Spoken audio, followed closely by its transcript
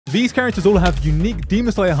These characters all have unique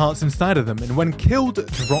Demon Slayer hearts inside of them, and when killed,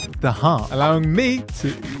 drop the heart, allowing me to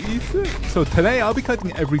eat it. So today I'll be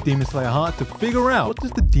collecting every Demon Slayer heart to figure out what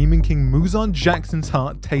does the Demon King Muzan Jackson's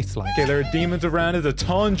heart taste like. Okay, there are demons around. There's a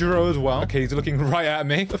Tanjiro as well. Okay, he's looking right at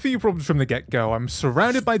me. A few problems from the get-go. I'm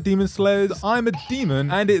surrounded by demon slayers, I'm a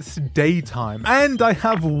demon, and it's daytime. And I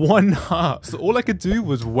have one heart. So all I could do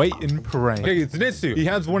was wait and pray. Okay, it's Zenitsu. He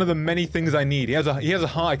has one of the many things I need. He has a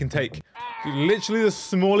heart I can take. Literally the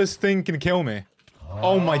smallest thing can kill me.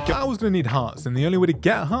 Oh my god. I was gonna need hearts, and the only way to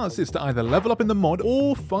get hearts is to either level up in the mod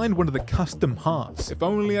or find one of the custom hearts. If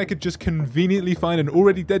only I could just conveniently find an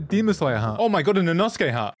already dead Demon Slayer heart. Oh my god, an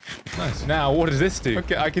Inosuke heart. Nice. Now, what does this do?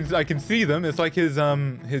 Okay, I can see them. It's like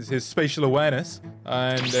his spatial awareness.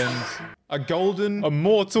 And a golden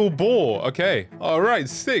immortal boar. Okay. All right,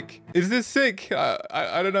 sick. Is this sick?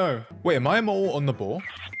 I don't know. Wait, am I immortal on the boar?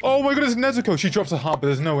 Oh my god, it's Nezuko. She drops a heart, but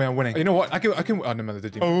there's no way I'm winning. You know what? I can. Oh, no,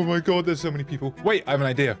 oh my god, there's so many people. Wait, I have an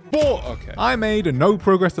idea. Boar. Okay. I made no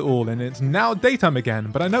progress at all, and it's now daytime again,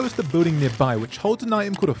 but I noticed a building nearby which holds an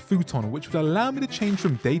item called a futon, which would allow me to change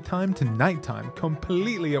from daytime to nighttime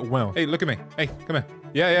completely at will. Hey, look at me. Hey, come here.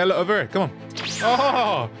 Yeah, look over here. Come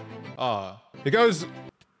on. Oh. Here goes.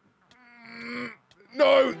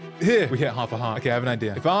 No! Here! We hit half a heart. Okay, I have an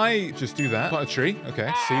idea. If I just do that, plant a tree. Okay,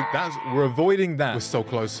 see, we're avoiding that. We're so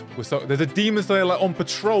close. There's a Demon Slayer like on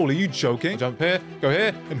patrol. Are you joking? Jump here, go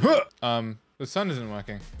here, and the sun isn't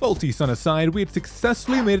working. Faulty sun aside, we had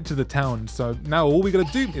successfully made it to the town, so now all we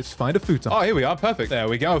gotta do is find a futon. Oh, here we are, perfect. There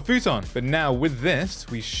we go, a futon. But now with this,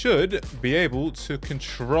 we should be able to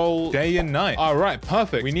control day and night. All right,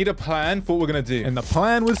 perfect. We need a plan for what we're gonna do. And the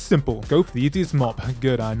plan was simple. Go for the easiest mob.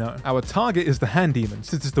 Good, I know. Our target is the hand demon,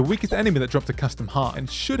 since it's the weakest enemy that dropped a custom heart, and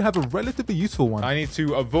should have a relatively useful one. I need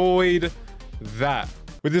to avoid that.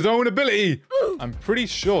 With his own ability. I'm pretty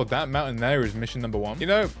sure that mountain there is mission number 1. You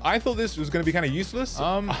know, I thought this was going to be kind of useless.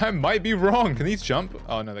 I might be wrong. Can these jump?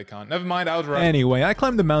 Oh, no, they can't. Never mind, I was right. Anyway, I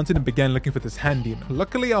climbed the mountain and began looking for this hand demon.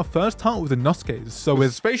 Luckily, our first heart was a Inosuke's, so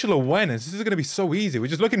with spatial awareness, this is going to be so easy. We're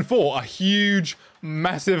just looking for a huge,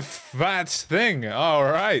 massive, fat thing. All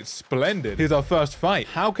right, splendid. Here's our first fight.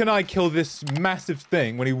 How can I kill this massive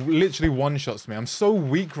thing when he literally one-shots me? I'm so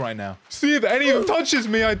weak right now. See, if any of them touches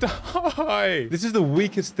me, I die. This is the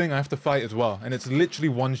weakest thing I have to fight as well, and it's literally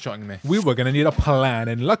one-shotting me. We were gonna need a plan,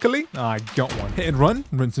 and luckily, I got one. Hit and run,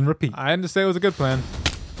 rinse and repeat. I had to say it was a good plan.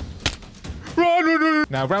 Run.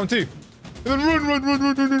 Now, round 2. And then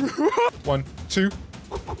run. 1, 2.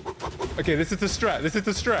 Okay, this is the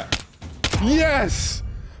strat. Yes!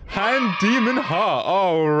 Hand demon heart.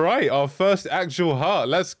 All right, our first actual heart.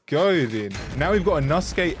 Let's go, dude. Now we've got a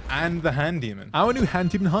Inosuke and the hand demon. Our new hand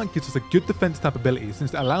demon heart gives us a good defense type ability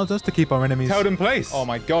since it allows us to keep our enemies held in place. Oh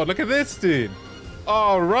my god, look at this, dude.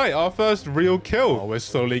 All right, our first real kill. Oh, we're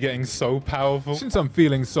slowly getting so powerful. Since I'm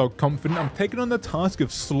feeling so confident, I'm taking on the task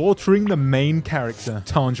of slaughtering the main character,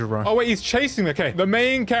 Tanjiro. Oh wait, he's chasing me. Okay, the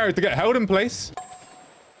main character get held in place.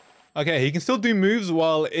 Okay, he can still do moves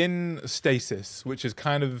while in stasis, which is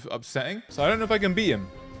kind of upsetting. So I don't know if I can beat him.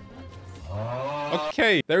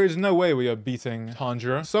 Okay, there is no way we are beating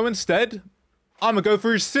Tanjiro. So instead, I'm gonna go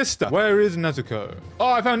for his sister. Where is Nezuko?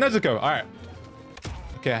 Oh, I found Nezuko. All right.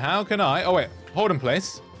 Okay, how can I? Oh, wait. Hold in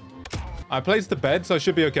place. I placed the bed, so I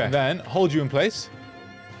should be okay. Then hold you in place.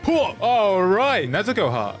 All right, Nezuko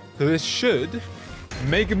heart. So this should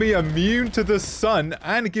make me immune to the sun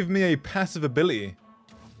and give me a passive ability.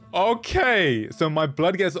 Okay, so my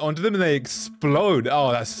blood gets onto them and they explode.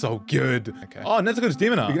 Oh, that's so good. Okay. Oh, Nezuko's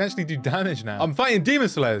demon heart. We can actually do damage now. I'm fighting demon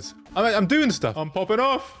slayers. I'm doing stuff. I'm popping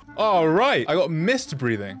off. All right, I got mist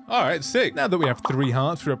breathing. All right, sick. Now that we have 3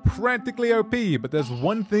 hearts, we're practically OP, but there's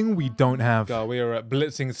one thing we don't have. God, we are at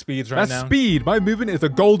blitzing speeds right now. That's speed. My movement is a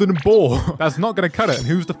golden boar. That's not gonna cut it. And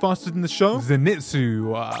who's the fastest in the show?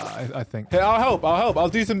 Zenitsu, I think. Hey, I'll help. I'll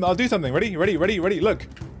do something. Ready? Look.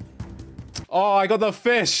 Oh, I got the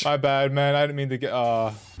fish. My bad, man. I didn't mean to get...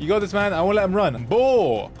 You got this, man. I won't let him run.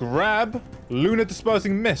 Boar. Grab. Lunar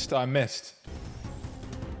dispersing mist. I missed.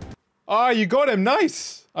 Oh, you got him.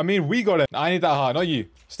 Nice. I mean, we got him. I need that heart, not you.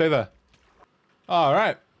 Stay there. All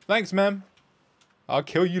right. Thanks, man. I'll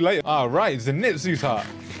kill you later. All right. Zenitsu's heart.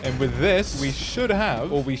 And with this, we should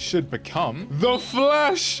have, or we should become, the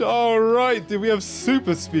Flash. All right. Dude, we have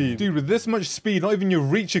super speed. Dude, with this much speed, not even your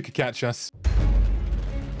Reacher could catch us.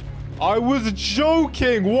 I was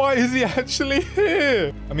joking. Why is he actually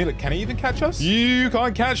here? I mean, look, can he even catch us? You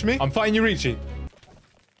can't catch me. I'm fighting Yorichi.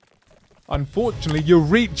 Unfortunately,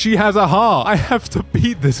 Yorichi has a heart. I have to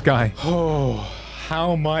beat this guy. Oh,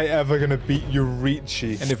 How am I ever going to beat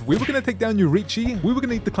Yurichi? And if we were going to take down Yurichi, we were going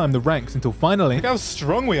to need to climb the ranks until finally... Look how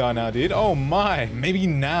strong we are now, dude. Oh my. Maybe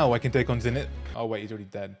now I can take on Zenith. Oh wait, he's already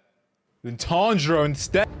dead. Then Tanjiro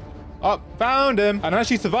instead. Oh, found him. And I'm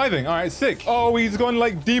actually surviving. All right, sick. Oh, he's gone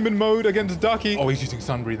like demon mode against Ducky. Oh, he's using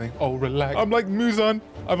sun breathing. Oh, relax. I'm like Muzan.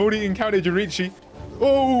 I've already encountered Yurichi.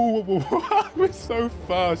 Oh, we're so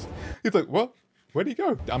fast. He's like, what? Where'd he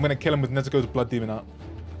go? I'm going to kill him with Nezuko's blood demon art.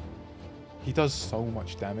 He does so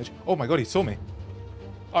much damage. Oh my god, he saw me.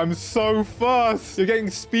 I'm so fast. You're getting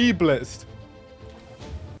speed blitzed.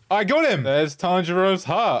 I got him. There's Tanjiro's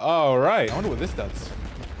heart. All right. I wonder what this does.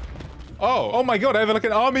 Oh my god, I have like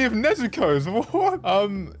an army of Nezuko's. What?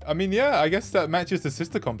 I mean, yeah, I guess that matches the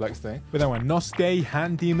sister complex thing. But then when Nosuke,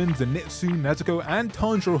 Hand Demon, Zenitsu, Nezuko, and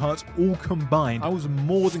Tanjiro hearts all combined, I was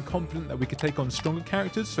more than confident that we could take on stronger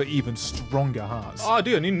characters for even stronger hearts. Oh,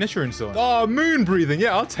 dude, I need Nichiren sword. Oh, moon breathing.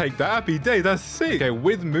 Yeah, I'll take that. Happy day. That's sick. Okay,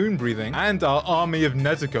 with moon breathing and our army of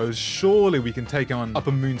Nezuko's, surely we can take on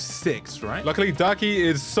Upper Moon 6, right? Luckily, Daki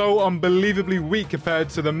is so unbelievably weak compared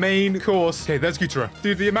to the main course. Okay, there's Gyutaro.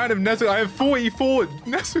 Dude, the amount of Nezuko... I have 44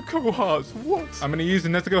 Nezuko hearts. What? I'm going to use the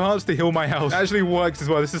Nezuko hearts to heal my health. It actually works as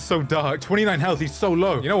well. This is so dark. 29 health. He's so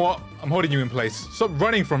low. You know what? I'm holding you in place. Stop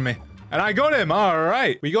running from me. And I got him. All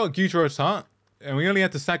right. We got Gyutaro's heart. And we only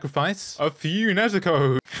had to sacrifice a few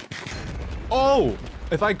Nezuko. Oh,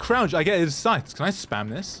 if I crouch, I get his sights. Can I spam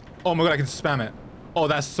this? Oh my god, I can spam it. Oh,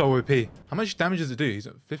 that's so OP. How much damage does it do? He's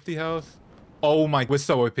at 50 health. Oh my, we're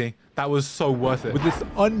so OP. That was so worth it. With this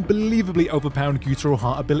unbelievably overpowered Gyutaro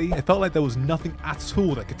heart ability, it felt like there was nothing at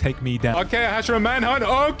all that could take me down. Okay, Hashira Manhunt.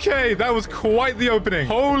 Okay, that was quite the opening.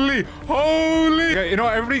 Holy. Okay, you know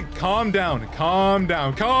what, everybody calm down. Calm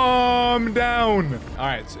down. All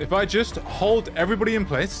right, if I just hold everybody in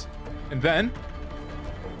place, and then...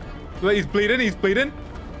 He's bleeding. He's doing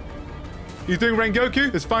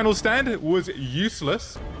Rengoku. His final stand was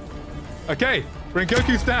useless. Okay,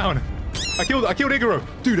 Rengoku's down. I killed Iguro.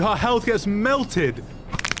 Dude, her health gets melted.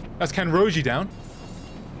 That's Kanroji down.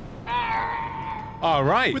 All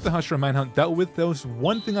right. With the Hashira Manhunt dealt with, there was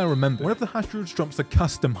one thing I remember. One of the Hashiras drops a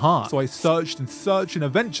custom heart. So I searched and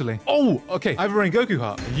eventually... Oh, okay. I have a Rengoku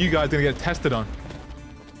heart. You guys are going to get tested on.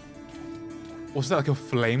 What's that, like a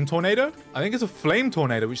flame tornado? I think it's a flame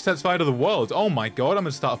tornado, which sets fire to the world. Oh my god, I'm going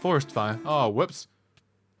to start a forest fire. Oh, whoops.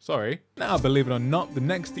 Sorry. Now, believe it or not, the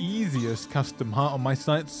next easiest custom heart on my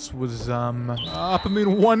sights was, Upper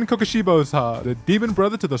Moon 1 Kokushibo's heart. The demon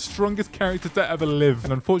brother to the strongest character to ever live.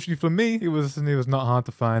 And unfortunately for me, he was not hard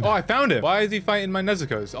to find. Oh, I found him. Why is he fighting my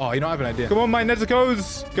Nezuko's? Oh, you know, I have an idea. Come on, my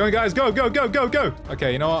Nezuko's. Go, guys. Go.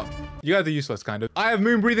 Okay, you know what? You guys are useless, kind of. I have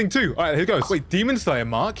moon breathing too. All right, here goes. Wait, Demon Slayer,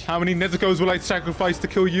 Mark? How many Nezuko's will I sacrifice to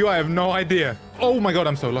kill you? I have no idea. Oh my god,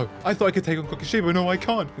 I'm so low. I thought I could take on Kokushibo. No, I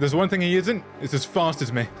can't. There's one thing he isn't. It's as fast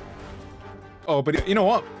as me. Oh, but you know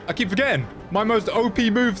what? I keep forgetting. My most OP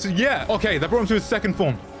moves yet. Okay, that brought him to his second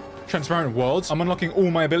form. Transparent Worlds. I'm unlocking all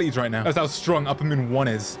my abilities right now. That's how strong Upper Moon 1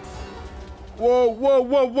 is.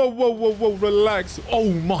 Whoa, relax.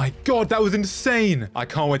 Oh my god, that was insane. I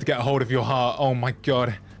can't wait to get a hold of your heart. Oh my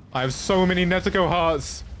god. I have so many Nezuko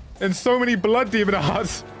hearts and so many Blood Demon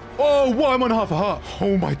hearts. Oh, what? I'm on half a heart.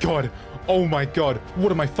 Oh my god.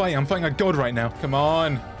 What am I fighting? I'm fighting a god right now. Come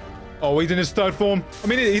on. Oh, he's in his third form. I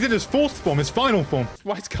mean, he's in his fourth form, his final form.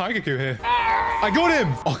 Why is Kaigaku here? I got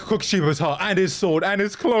him. Oh, Kokushibo's heart and his sword and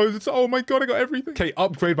his clothes. Oh my god, I got everything. Okay,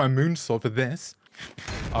 upgrade my moon sword for this.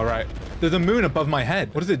 All right. There's a moon above my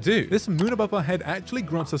head. What does it do? This moon above our head actually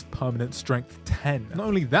grants us permanent strength 10. Not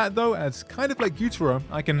only that, though, as kind of like Gyutaro,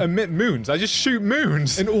 I can emit moons. I just shoot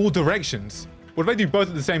moons in all directions. What if I do both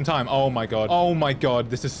at the same time? Oh my god. Oh my god.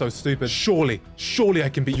 This is so stupid. Surely I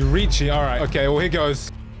can beat Yurichi. All right. Okay, well, here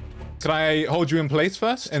goes. Can I hold you in place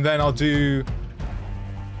first? And then I'll do...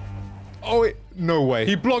 Oh, no way.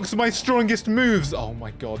 He blocks my strongest moves. Oh my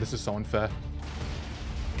god, this is so unfair.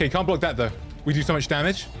 Okay, can't block that, though. We do so much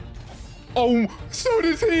damage. Oh, so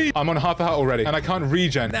does he. I'm on half a heart already, and I can't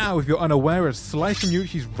regen. Now, if you're unaware, a slice from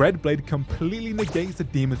Yurichi's red blade completely negates the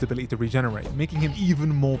demon's ability to regenerate, making him even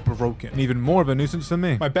more broken, and even more of a nuisance for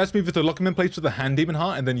me. My best move is to lock him in place with the hand demon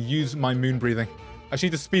heart, and then use my moon breathing. I just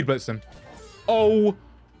need to speed blitz him. Oh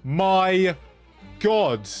my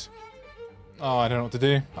god. Oh, I don't know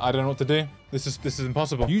what to do. This is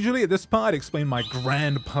impossible. Usually at this part, I'd explain my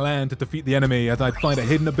grand plan to defeat the enemy as I'd find a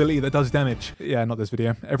hidden ability that does damage. Yeah, not this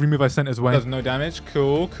video. Every move I sent his way does no damage.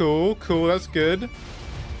 Cool. That's good.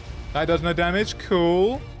 That does no damage.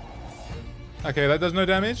 Cool. Okay, that does no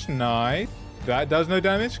damage. Nice. That does no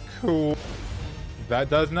damage. Cool. That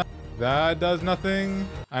does not. That does nothing.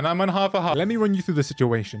 And I'm on half a heart. Let me run you through the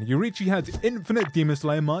situation. Yurichi has infinite Demon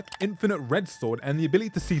Slayer Mark, infinite Red Sword, and the ability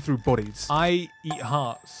to see through bodies. I eat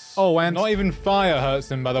hearts. Oh, and not even fire hurts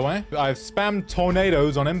him, by the way. I've spammed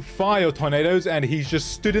tornadoes on him, fire tornadoes, and he's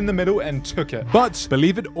just stood in the middle and took it. But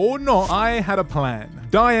believe it or not, I had a plan.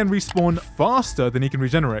 Die and respawn faster than he can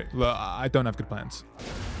regenerate. Look, I don't have good plans.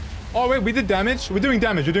 Oh, wait, we did damage? We're doing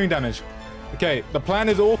damage. We're doing damage. Okay, the plan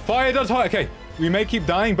is all fire does hurt. Okay, we may keep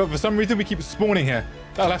dying, but for some reason we keep spawning here.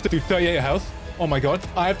 I'll have to do 38 health. Oh my god.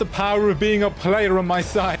 I have the power of being a player on my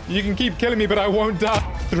side. You can keep killing me, but I won't die.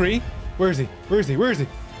 3. Where is he? Where is he? Where is he?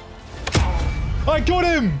 I got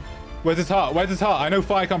him! Where's his heart? Where's his heart? I know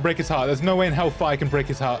fire can't break his heart. There's no way in hell fire can break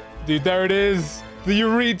his heart. Dude, there it is. The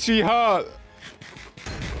Yurichi heart.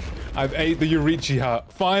 I've ate the Yurichi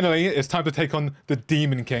heart. Finally, it's time to take on the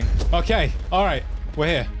Demon King. Okay, all right, we're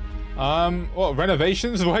here. What,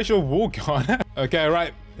 renovations? Where's your wall gone? Okay,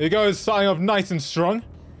 right, here goes, starting off nice and strong.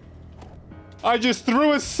 I just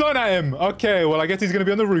threw a sun at him. Okay, well, I guess he's gonna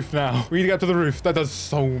be on the roof now. We need to get to the roof. That does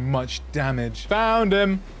so much damage. Found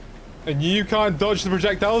him. And you can't dodge the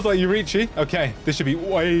projectiles like Yurichi. Okay, this should be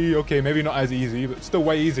way, okay, maybe not as easy, but still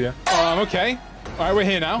way easier. Okay. All right, we're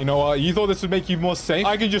here now. You know what? You thought this would make you more safe?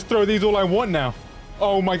 I can just throw these all I want now.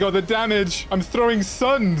 Oh my god, the damage. I'm throwing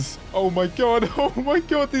suns. Oh my god. Oh my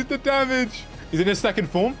god, the damage. Is it in second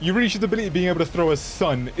form? Yurichi's ability of being able to throw a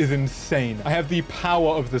sun is insane. I have the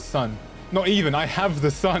power of the sun. Not even, I have the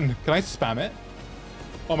sun. Can I spam it?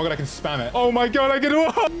 Oh my god, I can spam it. Oh my god, I can...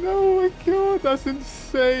 Oh no, my god, that's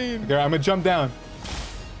insane. Okay, I'm gonna jump down.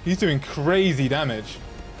 He's doing crazy damage.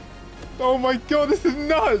 Oh my god, this is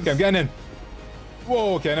nuts. Okay, I'm getting in.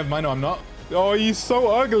 Whoa, okay, never mind. No, I'm not. Oh, he's so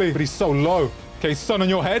ugly. But he's so low. Okay, sun on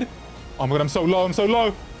your head. Oh my god, I'm so low. I'm so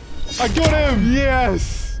low. I got him.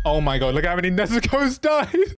 Yes. Oh my god, look how many Nezuko's died.